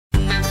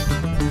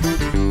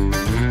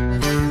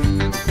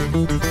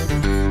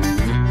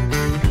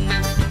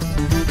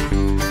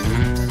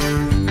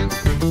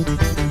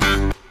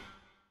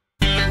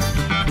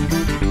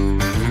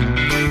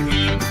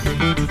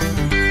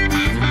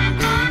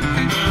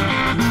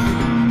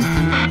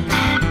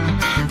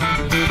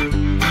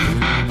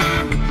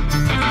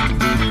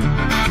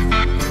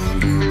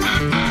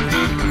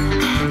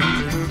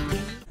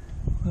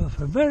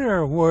better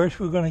or worse,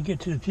 we're going to get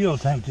to the fuel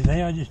tank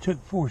today. I just took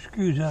 4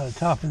 screws out of the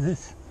top of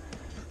this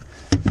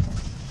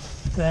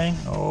thing.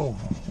 Oh,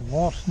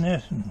 wasp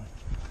nest and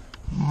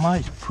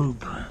mice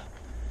poop.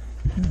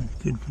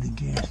 Good for the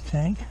gas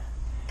tank.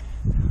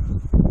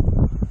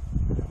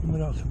 What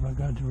else have I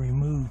got to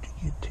remove to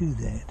get to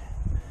that?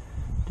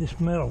 This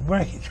metal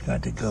bracket's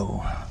got to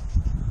go.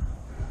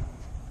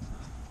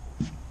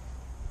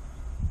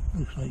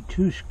 Looks like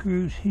 2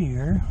 screws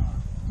here.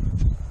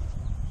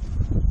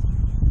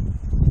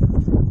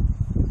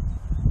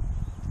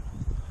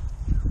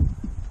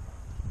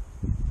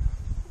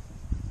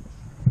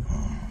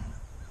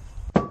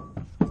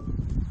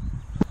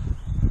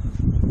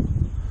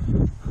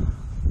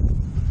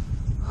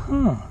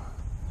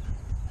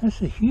 That's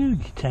a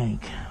huge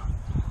tank.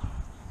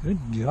 Good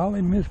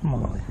golly, Miss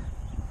Molly.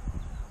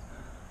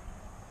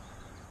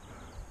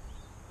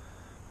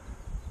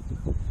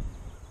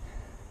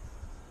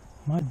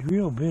 My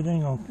drill bit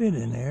ain't gonna fit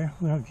in there.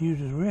 We're gonna have to use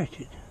this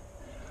ratchet.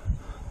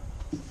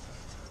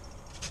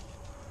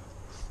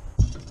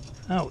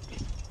 Ouch.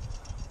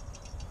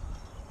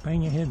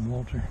 Bang your head,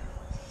 Walter.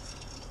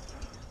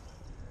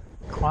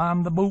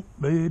 Climb the boat,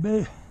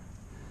 baby.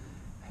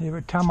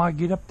 Every time I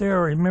get up there,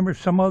 I remember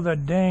some other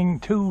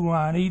dang tool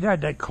I need. I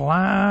had to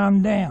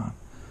climb down.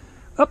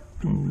 Up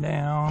and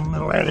down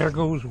the ladder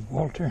goes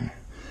Walter.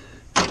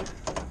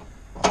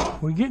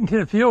 We're getting to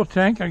the fuel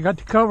tank. I got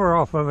the cover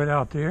off of it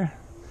out there.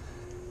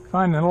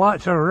 Finding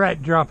lots of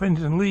rat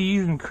droppings and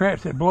leaves and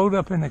craps that blowed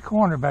up in the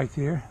corner back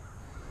there.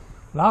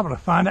 Liable to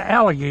find an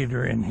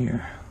alligator in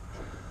here.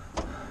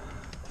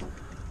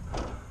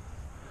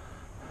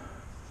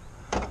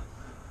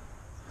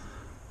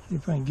 See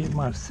if I can get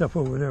myself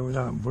over there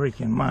without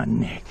breaking my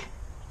neck.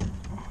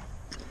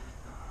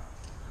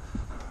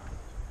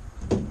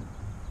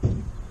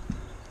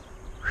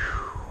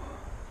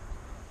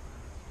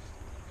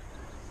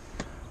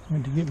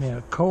 Went to get me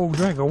a cold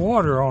drink of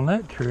water on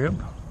that trip.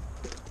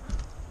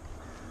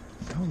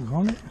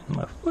 Doggone it,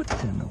 my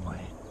foot's in the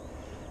way.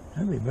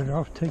 I'd be better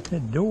off to take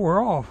that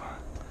door off.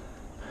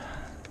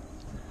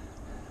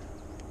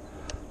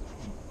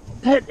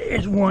 That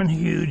is one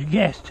huge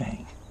gas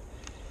tank.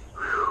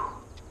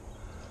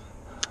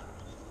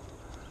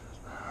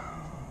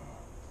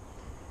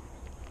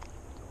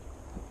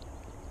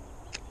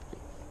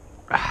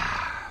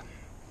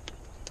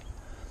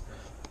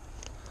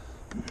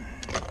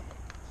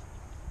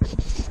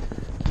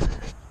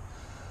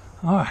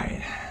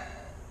 Alright.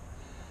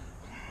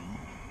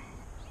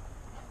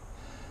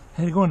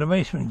 Had to go in the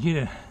basement and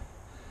get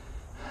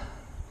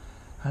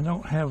I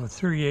don't have a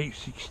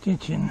 3/8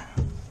 extension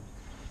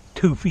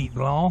 2 feet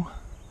long,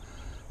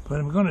 but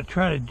I'm going to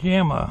try to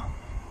jam a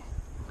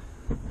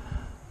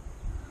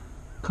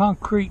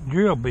concrete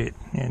drill bit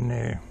in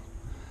there.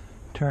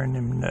 Turn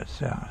them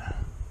nuts out.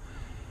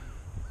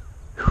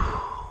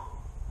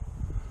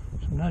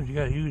 Sometimes you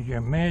got to use your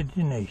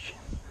imagination.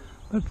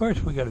 But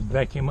first we got to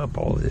vacuum up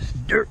all this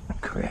dirt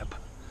and crap.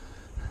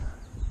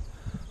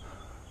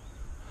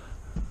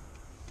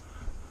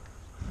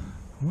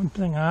 One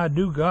thing I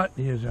do got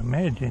is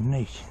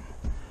imagination.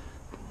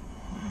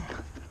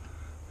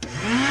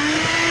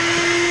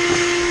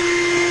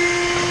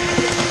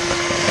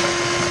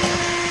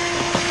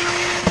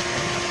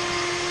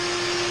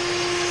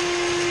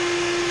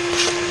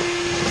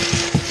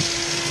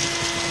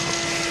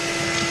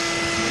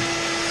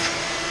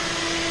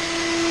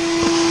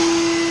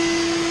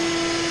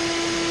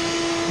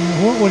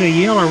 What would a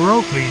yellow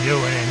rope be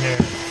doing in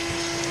there?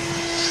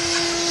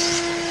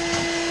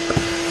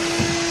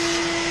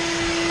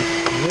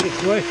 What a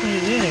question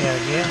is any, I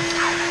guess.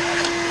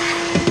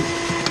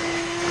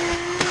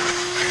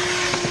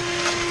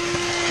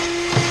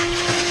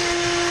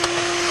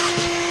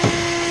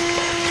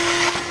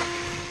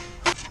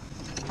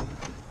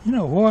 You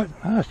know what?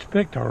 I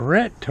expect a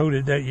rat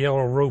toted that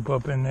yellow rope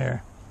up in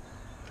there.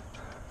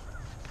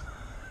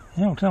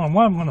 You don't tell them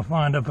what I'm going to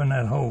find up in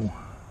that hole.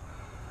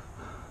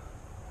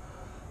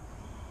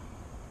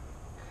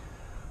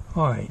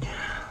 Alright,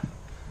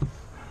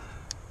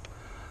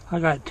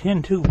 I got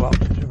 10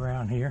 toolboxes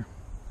around here,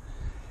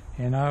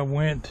 and I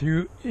went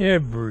through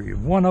every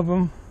one of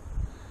them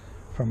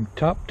from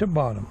top to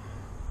bottom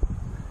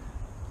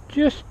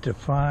just to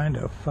find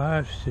a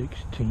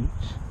 5/16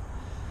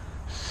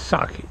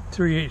 socket,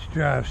 3/8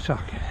 drive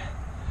socket.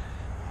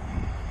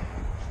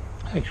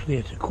 Actually,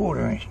 it's a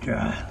 1/4 inch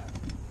drive.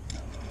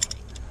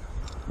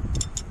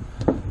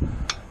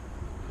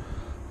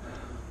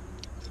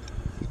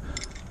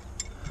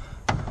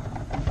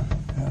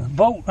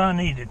 Bolt I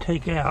need to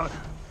take out.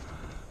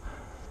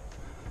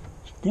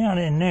 It's down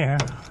in there,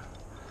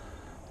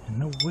 and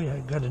no way I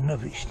got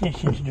enough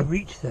extensions to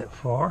reach that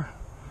far.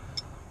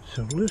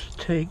 So let's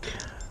take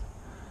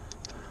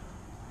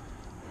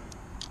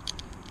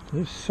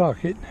this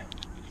socket,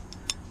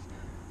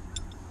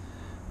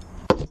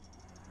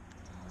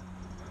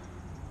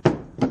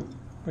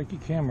 break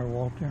your camera,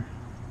 Walter.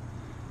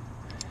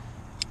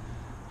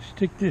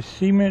 Stick this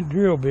cement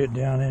drill bit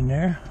down in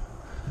there.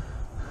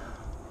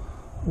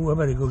 Oh, I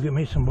better go get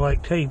me some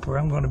black tape, or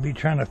I'm going to be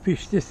trying to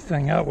fish this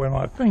thing out with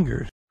my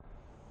fingers.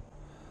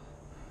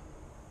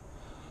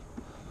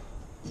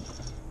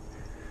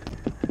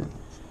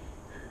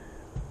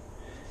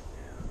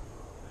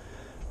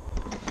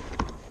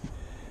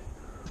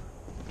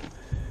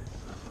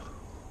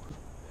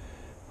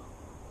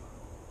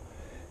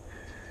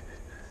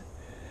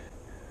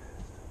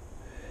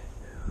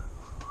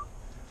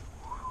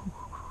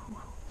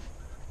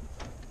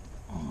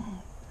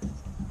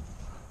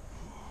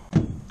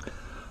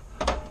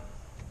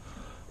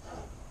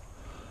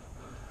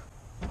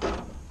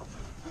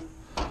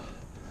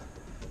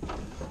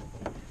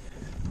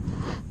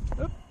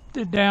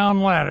 sit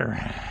down ladder.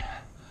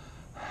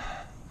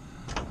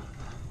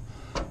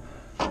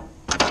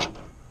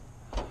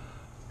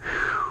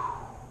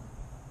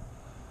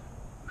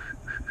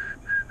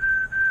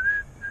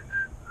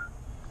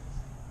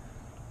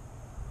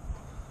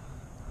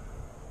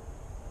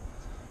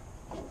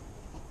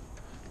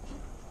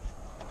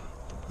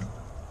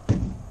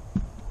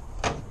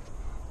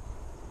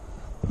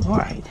 All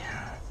right,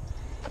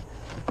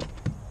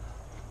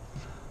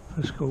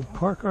 let's go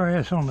park our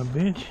ass on the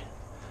bench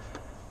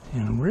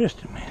and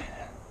rest a minute.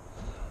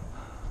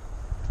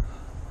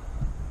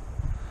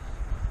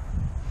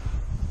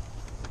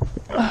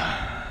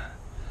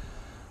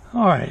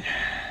 All right,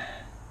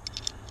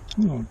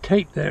 I'm gonna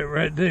tape that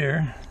right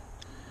there,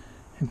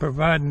 and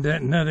providing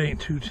that nut ain't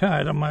too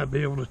tight, I might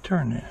be able to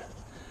turn it.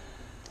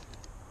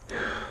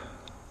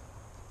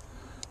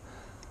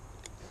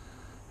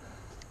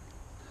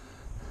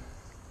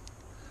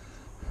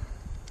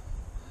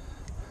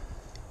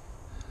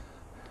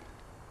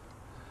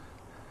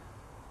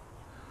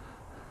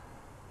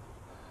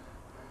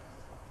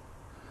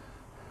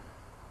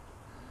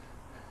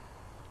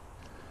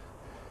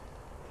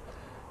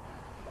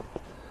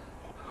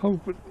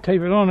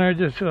 Tape it on there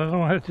just so I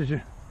don't have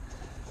to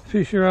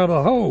fish her out of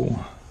the hole.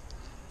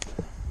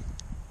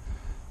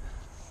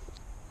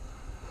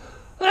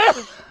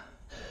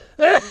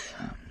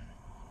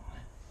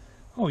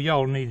 Oh,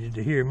 y'all needed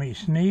to hear me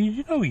sneeze.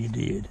 You know you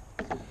did.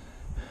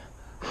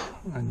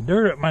 And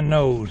dirt up my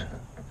nose.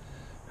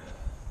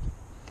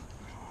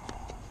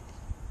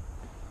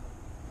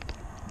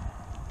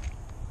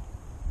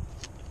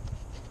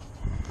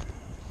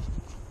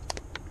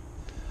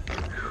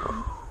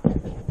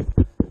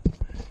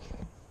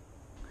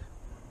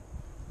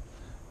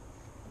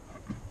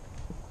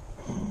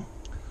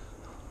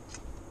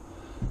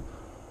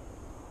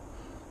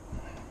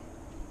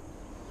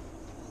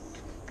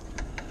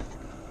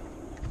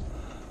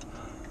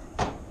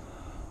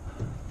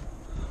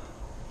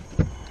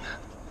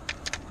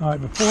 All right,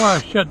 before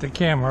I shut the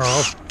camera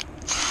off,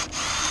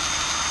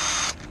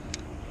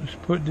 let's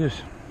put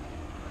this,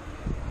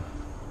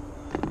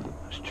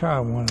 let's try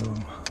one of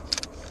them.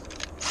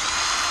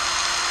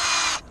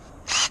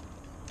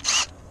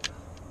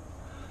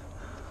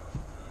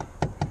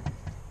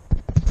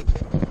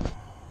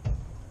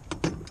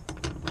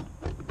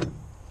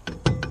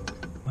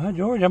 By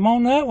George, I'm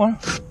on that one.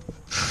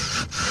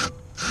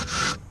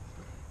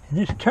 And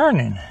it's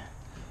turning.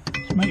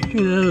 Let's make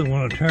sure the other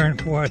one will turn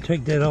before I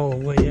take that all the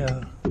way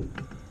out.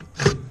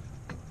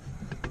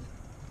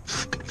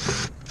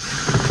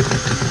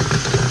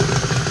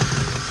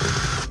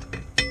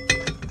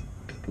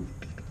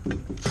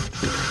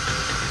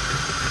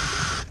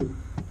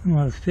 I'm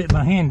going to fit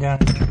my hand down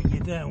in there to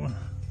get that one.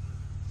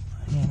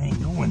 My hand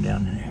ain't going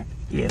down in there.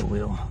 Yeah, it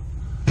will.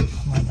 I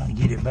might not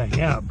get it back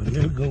out, but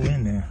it'll go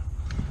in there.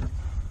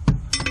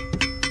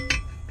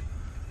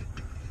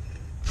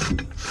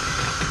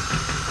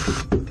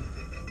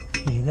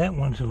 Okay, that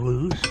one's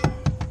loose.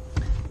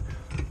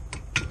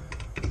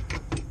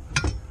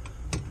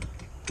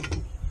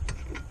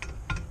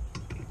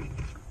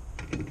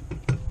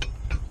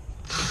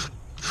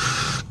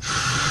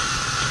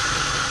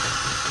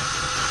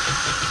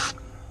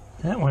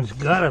 That one's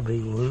gotta be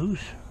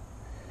loose.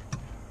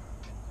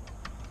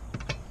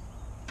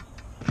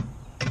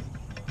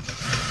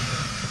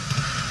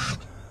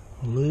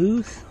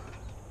 Loose.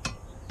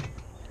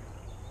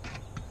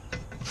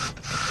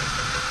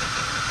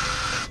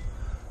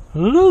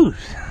 Loose.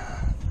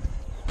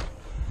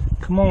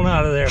 Come on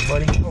out of there,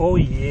 buddy. Oh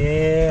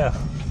yeah.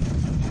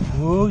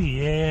 Oh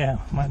yeah.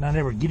 Might not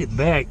ever get it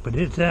back, but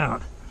it's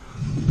out.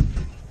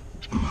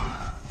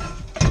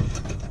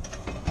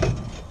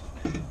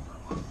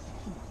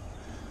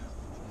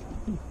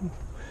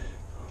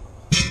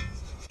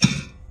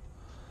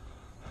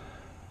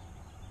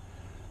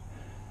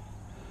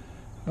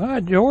 All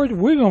right, George,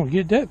 we're going to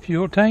get that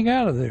fuel tank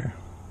out of there.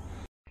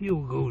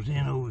 Fuel goes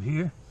in over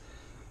here.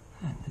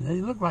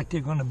 They look like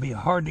they're going to be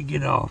hard to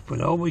get off, but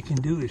all we can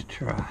do is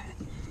try.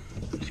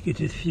 Let's get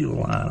this fuel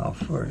line off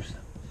first.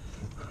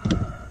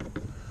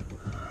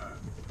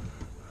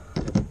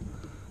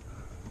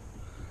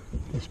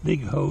 This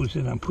big hose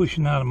that I'm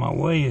pushing out of my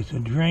way is a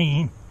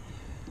drain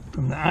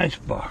from the ice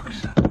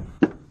box.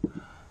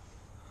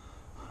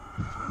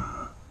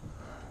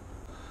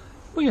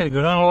 We got to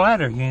go down the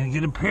ladder again and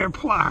get a pair of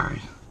pliers.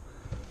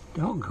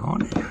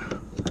 Doggone it.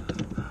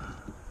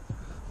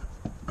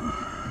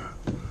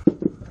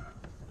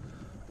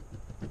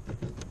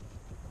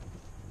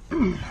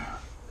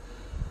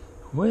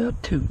 Well,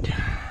 toot.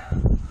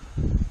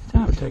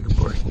 Time to take a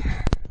break.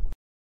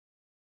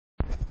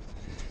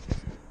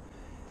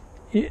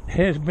 It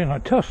has been a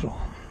tussle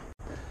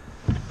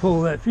to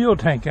pull that fuel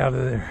tank out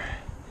of there.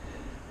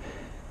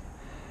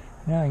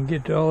 Now I can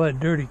get to all that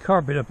dirty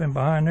carpet up in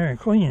behind there and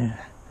clean it.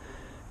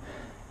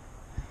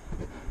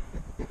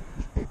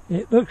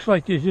 It looks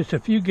like there's just a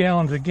few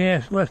gallons of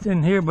gas left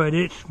in here, but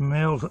it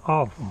smells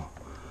awful.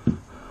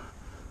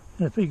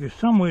 I figure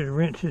some way to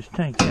rinse this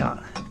tank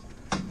out.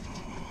 A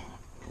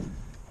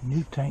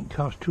new tank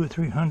costs $200 or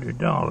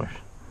 $300.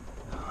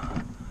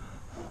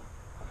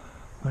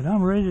 But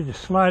I'm ready to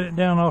slide it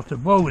down off the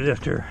boat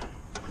after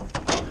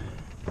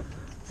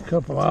a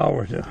couple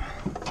hours of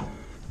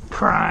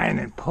prying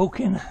and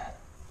poking.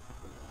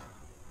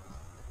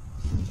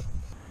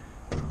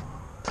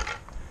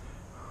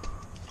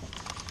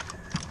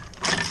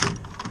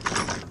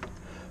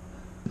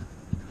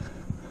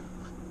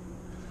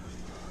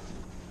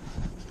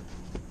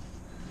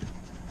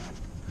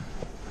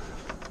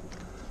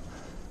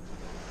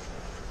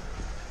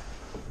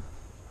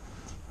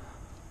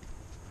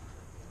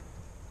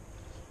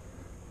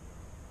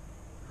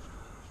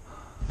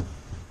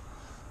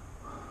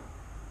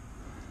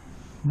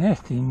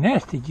 Nasty,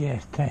 nasty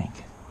gas tank.